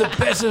a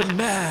better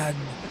man.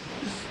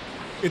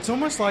 It's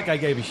almost like I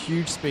gave a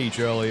huge speech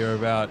earlier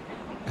about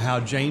how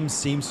James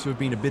seems to have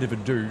been a bit of a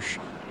douche,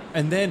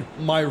 and then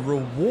my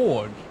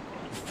reward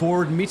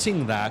for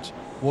admitting that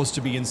was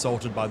to be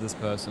insulted by this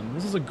person.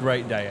 This is a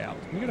great day out.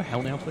 Can we go to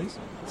hell now, please?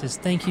 Says,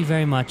 thank you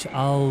very much.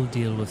 I'll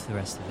deal with the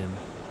rest of him.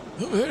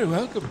 Oh, very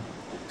welcome.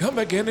 Come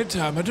back any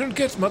time. I don't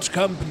get much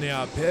company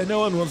up here. No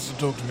one wants to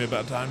talk to me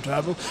about time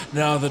travel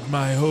now that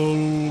my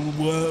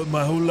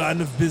whole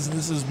line of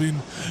business has been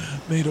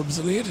made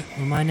obsolete.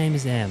 Well, my name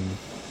is M.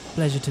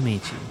 Pleasure to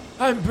meet you.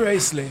 I'm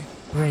Braceley.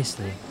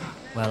 Braceley.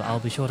 Well, I'll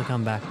be sure to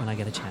come back when I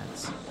get a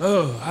chance.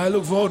 Oh, I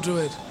look forward to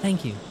it.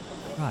 Thank you.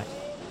 Right.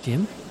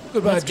 Jim?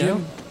 Goodbye, Let's Jim.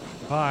 go.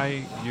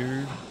 Bye,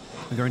 you.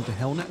 We're going to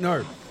hell now?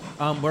 No.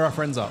 Where our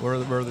friends are.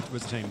 Where's the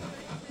team?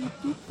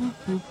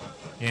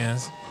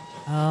 Yes.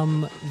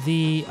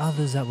 The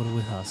others that were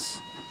with us.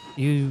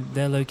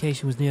 Their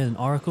location was near an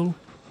oracle?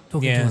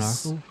 Talking to an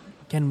oracle?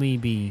 Can we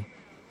be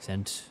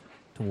sent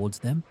towards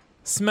them?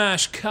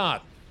 Smash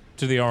cut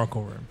to the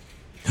oracle room.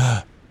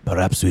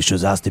 Perhaps we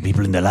should ask the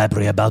people in the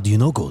library about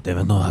Yunogo. They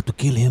will know how to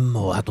kill him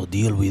or how to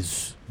deal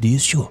with the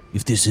issue,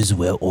 if this is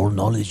where all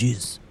knowledge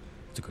is.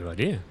 a good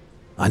idea.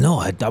 I know.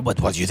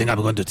 What, you think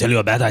I'm going to tell you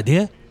a bad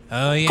idea?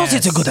 Oh, yes. Of course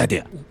it's a good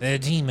idea. The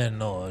Demon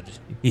Lord.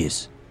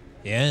 Yes.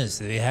 Yes,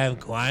 they have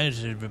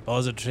quite a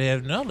repository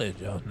of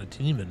knowledge on the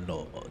Demon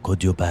Lord.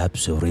 Could you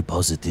perhaps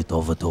reposit it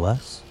over to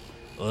us?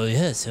 Oh,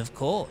 yes, of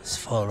course.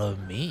 Follow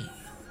me.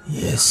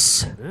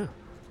 Yes. Yeah.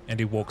 And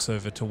he walks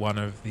over to one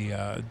of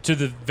the to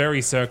the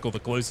very circle, the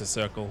closest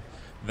circle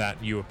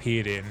that you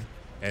appeared in,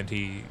 and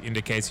he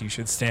indicates you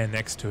should stand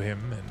next to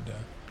him. And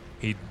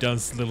he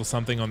does a little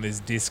something on this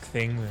disc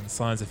thing and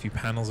slides a few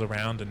panels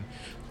around, and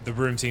the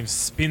room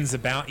spins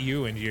about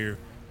you, and you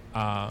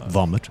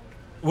Vomit.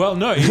 Well,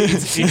 no,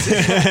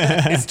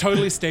 it's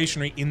totally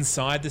stationary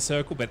inside the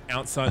circle, but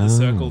outside the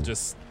circle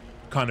just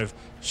kind of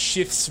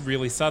shifts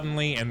really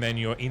suddenly, and then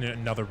you're in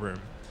another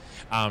room.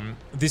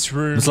 This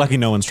room... It's lucky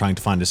no one's trying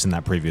to find us in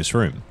that previous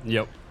room.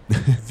 Yep.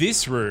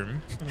 This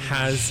room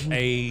has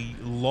a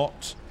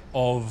lot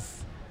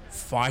of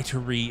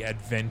fightery,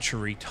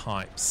 adventure-y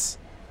types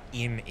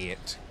in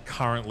it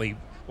currently,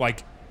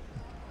 like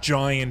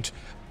giant...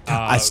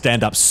 I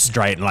stand up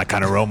straight and like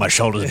kind of roll my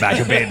shoulders back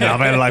a bit, and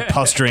I'm like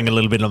posturing a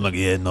little bit. And I'm like,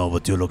 yeah, no,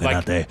 what you're looking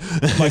at there.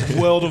 Like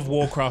World of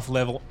Warcraft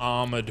level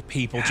armored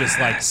people just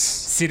like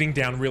sitting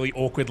down really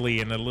awkwardly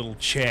in a little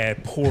chair,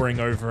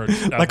 poring over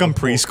like on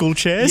preschool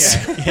chairs?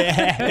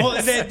 Yeah.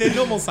 Well, they're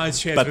normal size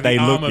chairs, but they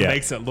the look, armor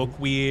makes it look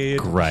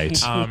weird.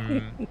 Great.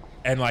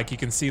 And like you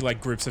can see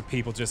like groups of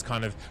people just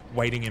kind of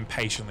waiting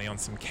impatiently on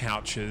some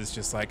couches,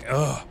 just like,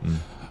 ugh.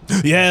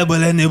 Yeah,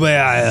 but anyway,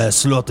 I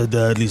slaughtered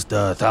at least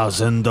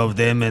 1,000 of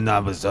them, and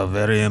that was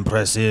very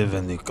impressive,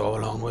 and you go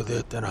along with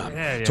it. And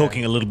I'm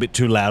talking a little bit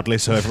too loudly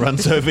so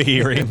everyone's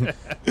overhearing.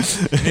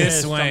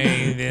 This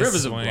way,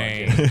 this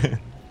way.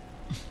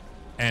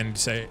 And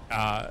so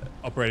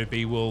Operator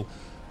B will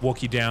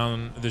walk you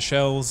down the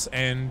shelves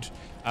and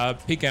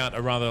pick out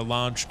a rather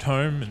large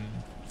tome and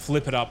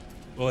flip it up.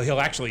 Well,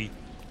 he'll actually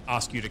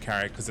ask you to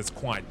carry it because it's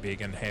quite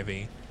big and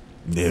heavy.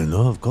 Yeah,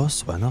 no, of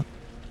course, why not?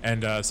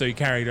 And so he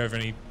carried it over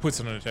and he puts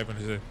it on the table and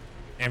he says,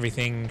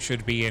 everything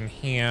should be in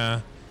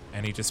here.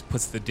 And he just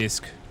puts the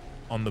disc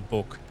on the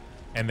book.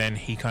 And then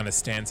he kind of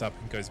stands up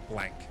and goes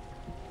blank.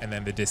 And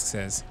then the disc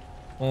says,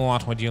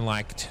 what would you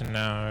like to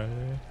know?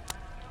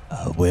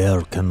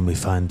 Where can we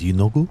find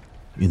Yunogu?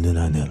 In the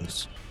Nine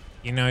Hells.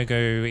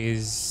 Yunogu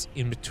is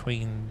in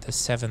between the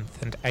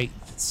 7th and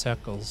 8th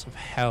circles of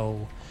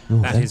hell.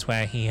 Okay. That is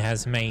where he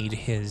has made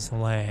his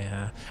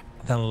lair.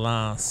 The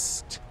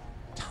last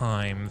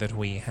time that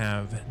we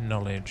have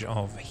knowledge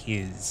of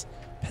his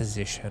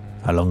position.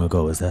 How long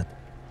ago was that?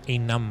 A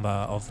number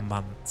of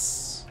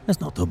months. That's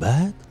not too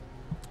bad.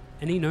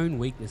 Any known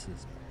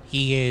weaknesses?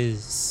 He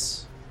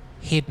is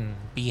hidden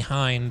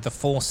behind the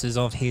forces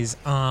of his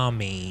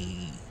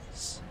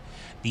armies.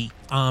 The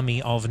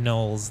army of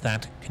gnolls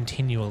that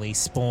continually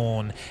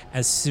spawn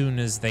as soon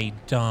as they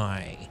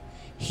die.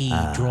 He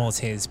draws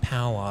his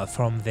power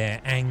from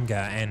their anger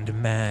and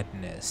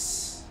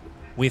madness.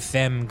 With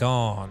them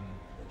gone,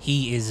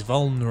 he is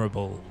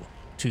vulnerable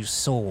to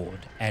sword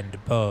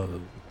and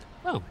bow.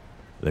 Oh.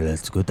 Well,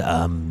 that's good.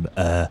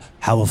 How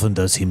often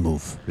does he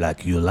move?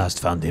 Like, you last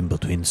found him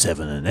between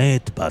 7 and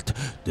 8, but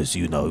does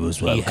you know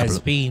as well? He has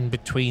been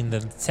between the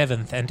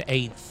 7th and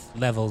 8th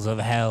levels of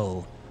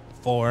hell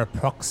for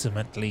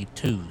approximately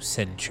 2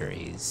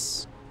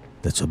 centuries.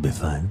 That should be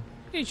fine.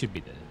 He should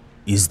be there.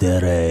 Is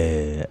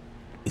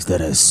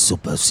there a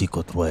super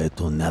secret way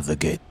to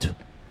navigate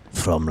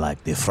from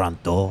like the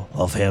front door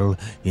of hell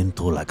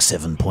into like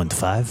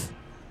 7.5?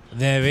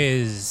 There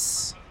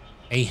is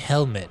a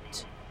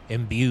helmet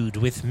imbued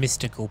with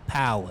mystical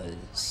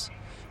powers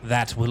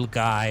that will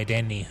guide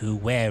any who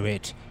wear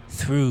it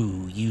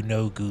through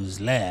Yunogu's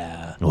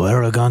lair.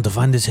 Where are we going to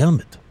find this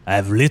helmet?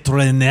 I've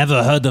literally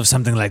never heard of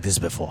something like this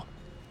before.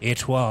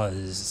 It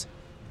was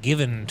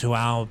given to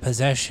our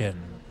possession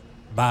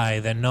by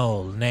the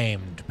gnoll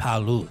named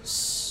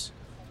Palus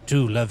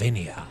to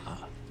Lavinia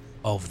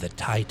of the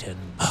Titan.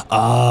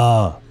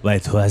 Ah,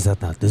 wait, who has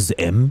that now? This is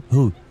M?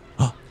 Who?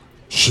 Oh,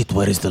 shit,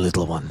 where is the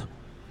little one?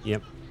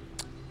 Yep.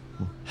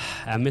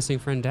 Our missing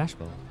friend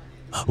Dashbold.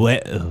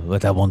 Wait,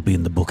 that won't be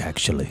in the book,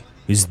 actually.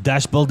 Is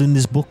Dashbold in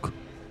this book?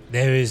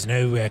 There is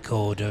no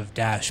record of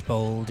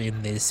Dashbold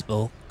in this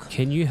book.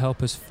 Can you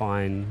help us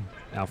find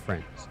our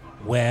friends?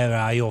 Where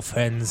are your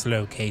friends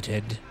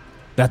located?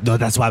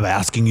 That's why we're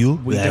asking you.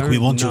 We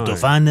want you to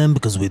find them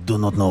because we do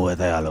not know where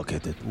they are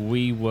located.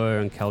 We were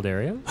in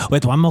Calderia.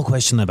 Wait, one more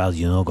question about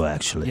Yunogu,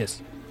 actually.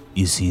 Yes.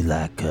 Is he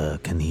like,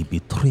 can he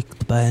be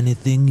tricked by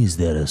anything? Is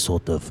there a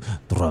sort of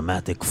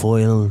dramatic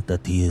foil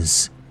that he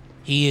is?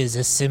 He is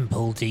a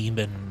simple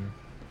demon,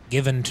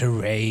 given to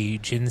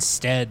rage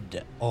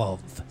instead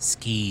of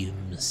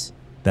schemes.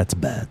 That's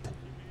bad.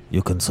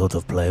 You can sort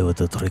of play with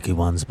the tricky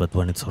ones, but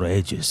when it's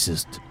rage, it's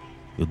just,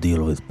 you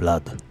deal with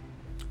blood.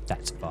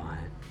 That's fine.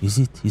 Is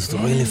it? Is it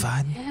really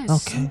fine? Yeah,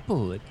 okay.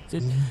 Simple.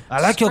 It's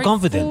I like your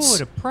confidence.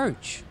 Straightforward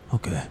approach.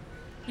 Okay.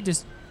 You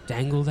just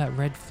dangle that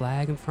red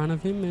flag in front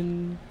of him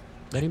and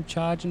let him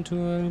charge into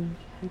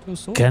a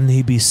sword. Can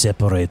he be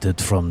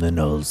separated from the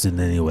gnolls in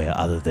any way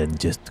other than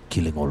just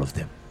killing all of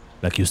them?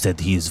 Like you said,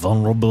 he is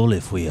vulnerable.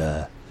 If we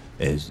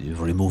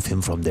remove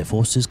him from their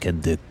forces,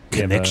 can the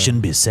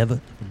connection be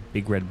severed?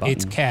 Big red button.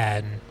 It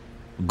can.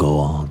 Go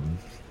on.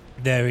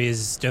 There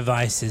is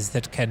devices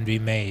that can be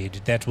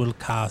made that will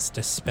cast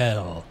a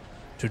spell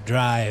to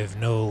drive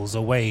gnolls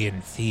away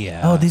in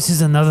fear. Oh, this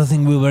is another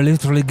thing we were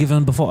literally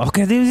given before.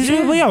 Okay,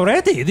 we are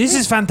ready. This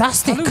is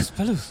fantastic.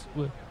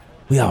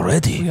 We are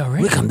ready.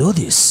 We can do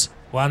this.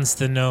 Once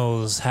the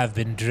gnolls have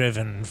been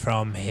driven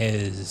from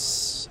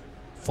his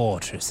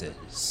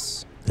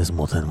fortresses. There's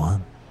more than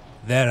one.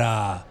 There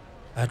are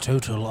a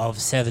total of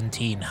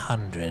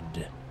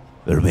 1,700.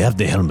 Well, we have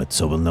the helmet,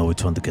 so we'll know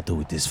which one to get to.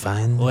 It is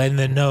fine. When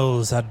the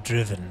gnolls are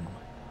driven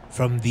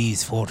from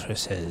these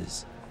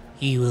fortresses,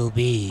 he will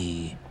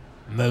be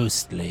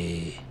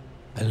mostly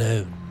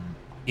alone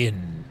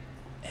in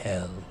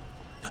hell.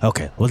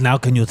 Okay, well now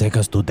can you take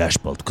us to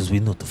Dashbolt, because we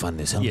need to find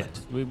this helmet.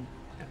 Yes,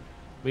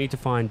 we need to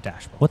find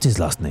Dashbolt. What's his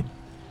last name?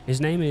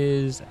 His name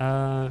is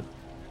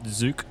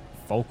Zook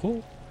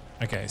Volkl.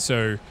 Okay,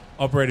 so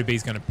Operator B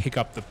is going to pick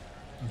up the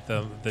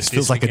This disc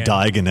feels like again. a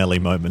Diagon Alley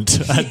moment.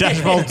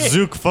 Dashbolt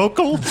Zook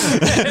Focal.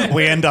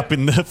 We end up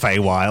in the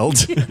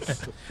Feywild.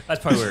 That's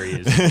probably where he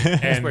is.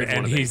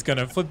 and he's going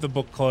to flip the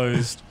book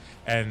closed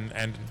and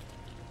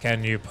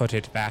Can you put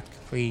it back,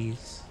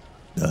 please?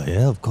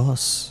 Yeah, of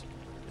course.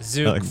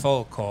 Zook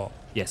Volkl.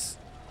 Yes.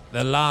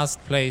 The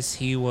last place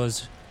he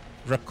was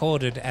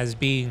recorded as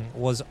being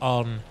was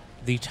on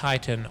the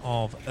Titan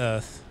of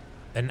Earth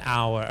an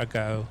hour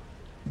ago.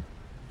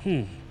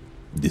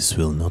 This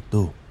will not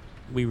do.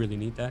 We really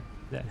need that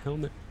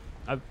helmet.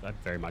 I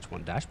very much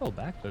want Dashbolt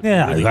back. But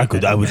Yeah, really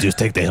I would just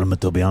take the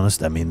helmet, to be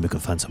honest. I mean, we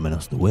could find someone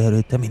else to wear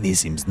it. I mean, he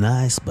seems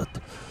nice, but...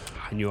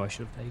 I knew I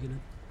should have taken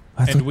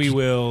it. And we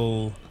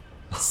will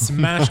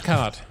smash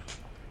cut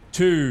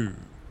to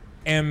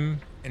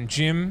M and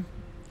Jim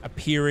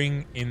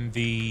appearing in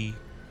the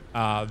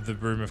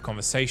room of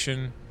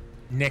conversation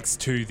next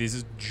to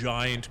this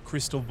giant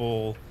crystal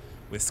ball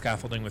with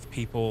scaffolding, with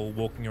people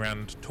walking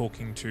around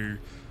talking to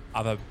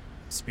other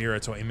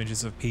spirits or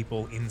images of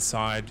people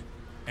inside,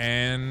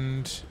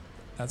 and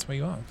that's where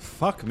you are.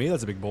 Fuck me,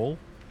 that's a big ball.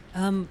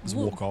 Just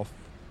walk off.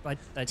 I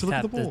To look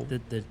at tap the ball.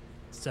 the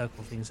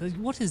circle thing. So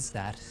what is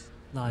that?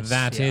 Large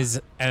That sphere?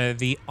 is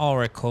the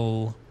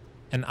Oracle,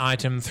 an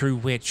item through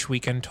which we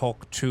can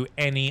talk to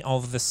any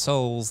of the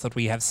souls that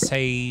we have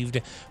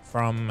saved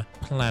from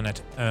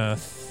planet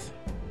Earth.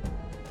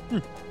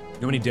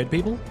 Know any dead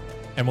people?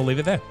 And we'll leave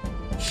it there.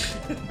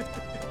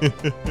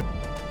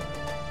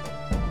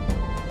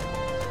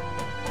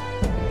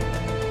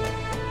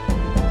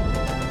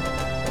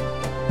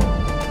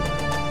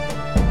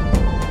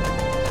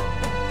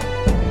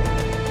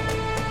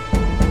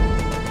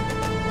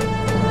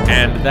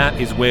 And that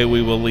is where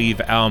we will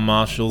leave our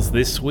marshals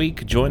this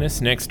week. Join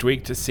us next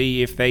week to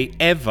see if they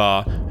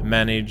ever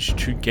manage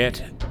to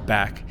get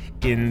back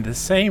in the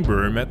same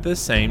room at the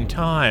same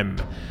time.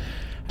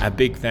 A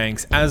big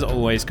thanks, as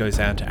always, goes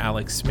out to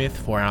Alex Smith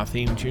for our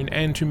theme tune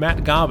and to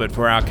Matt Garbett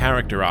for our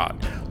character art.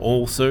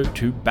 Also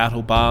to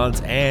Battle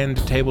Bards and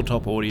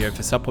Tabletop Audio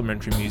for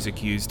supplementary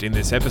music used in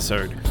this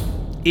episode.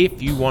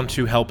 If you want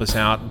to help us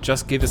out,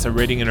 just give us a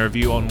rating and a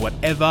review on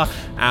whatever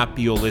app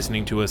you're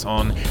listening to us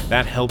on.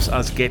 That helps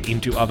us get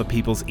into other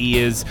people's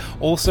ears.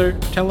 Also,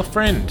 tell a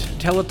friend,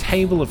 tell a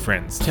table of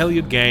friends, tell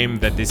your game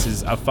that this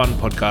is a fun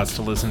podcast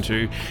to listen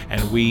to,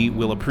 and we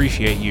will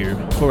appreciate you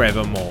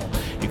forevermore.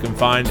 You can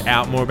find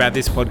out more about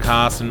this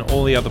podcast and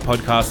all the other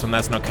podcasts on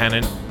That's Not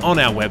Canon on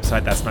our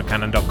website,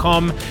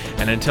 that'snotcanon.com.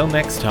 And until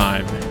next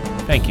time,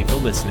 thank you for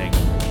listening.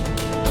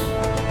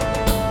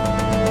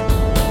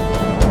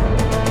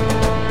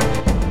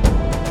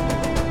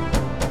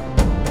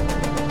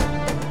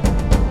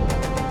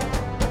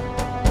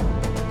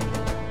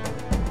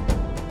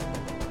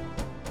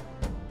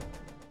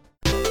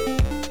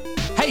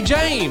 Hey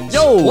James!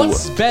 Yo!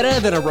 What's better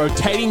than a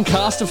rotating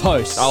cast of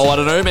hosts? Oh, I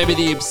don't know, maybe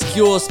the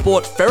obscure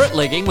sport ferret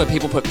legging where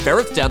people put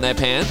ferrets down their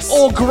pants.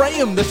 Or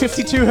Graham, the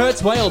 52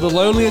 Hertz whale, the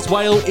loneliest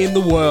whale in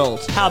the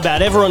world. How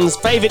about everyone's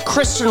favourite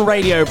Christian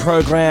radio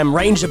program,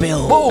 Ranger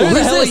Bill? Whoa, who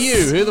the hell are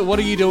you? What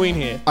are you doing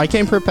here? I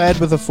came prepared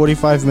with a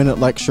 45-minute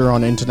lecture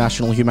on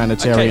international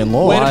humanitarian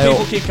law. Where do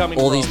people keep coming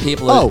All from? these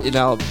people are,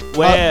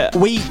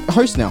 we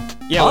host now.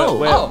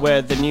 Yeah,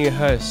 we're the new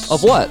hosts.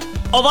 Of what?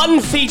 Of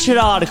Unfeatured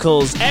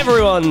Articles,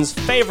 everyone's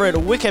favourite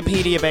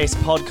Wikipedia-based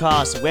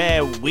podcast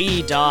where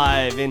we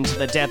dive into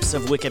the depths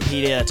of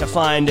Wikipedia to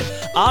find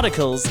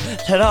articles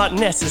that aren't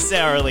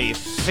necessarily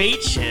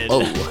featured.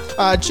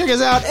 Check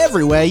us out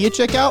everywhere you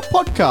check out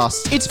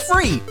podcasts. It's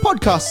free.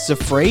 Podcasts are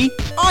free.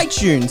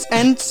 iTunes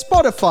and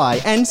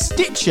Spotify and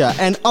Stitcher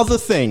and other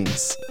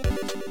things.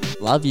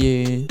 Love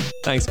you.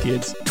 Thanks,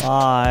 kids.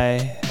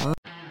 Bye.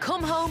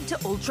 Come home to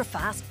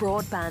ultra-fast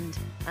broadband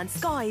and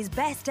Sky's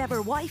best ever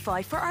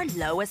Wi-Fi for our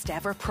lowest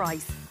ever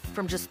price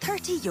from just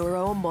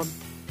 €30 a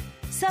month.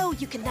 So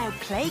you can now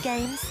play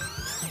games,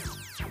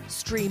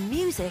 stream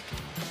music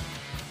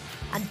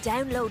and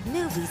download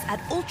movies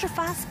at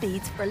ultra-fast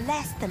speeds for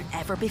less than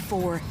ever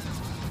before.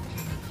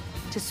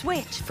 To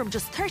switch from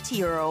just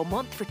 €30 a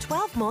month for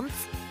 12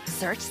 months,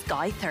 search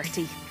Sky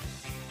 30.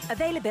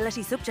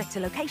 Availability subject to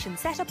location,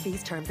 setup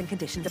fees, terms and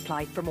conditions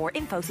apply. For more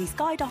info, see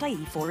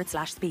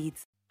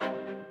sky.ie/speeds.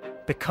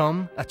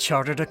 Become a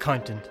chartered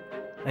accountant,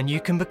 and you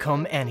can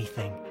become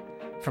anything,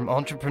 from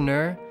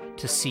entrepreneur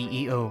to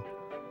CEO.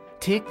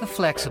 Take the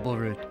flexible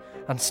route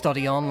and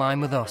study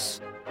online with us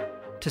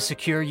to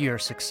secure your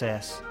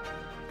success.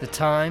 The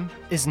time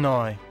is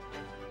now.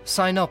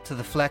 Sign up to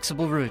the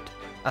flexible route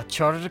at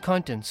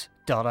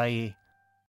charteredaccountants.ie.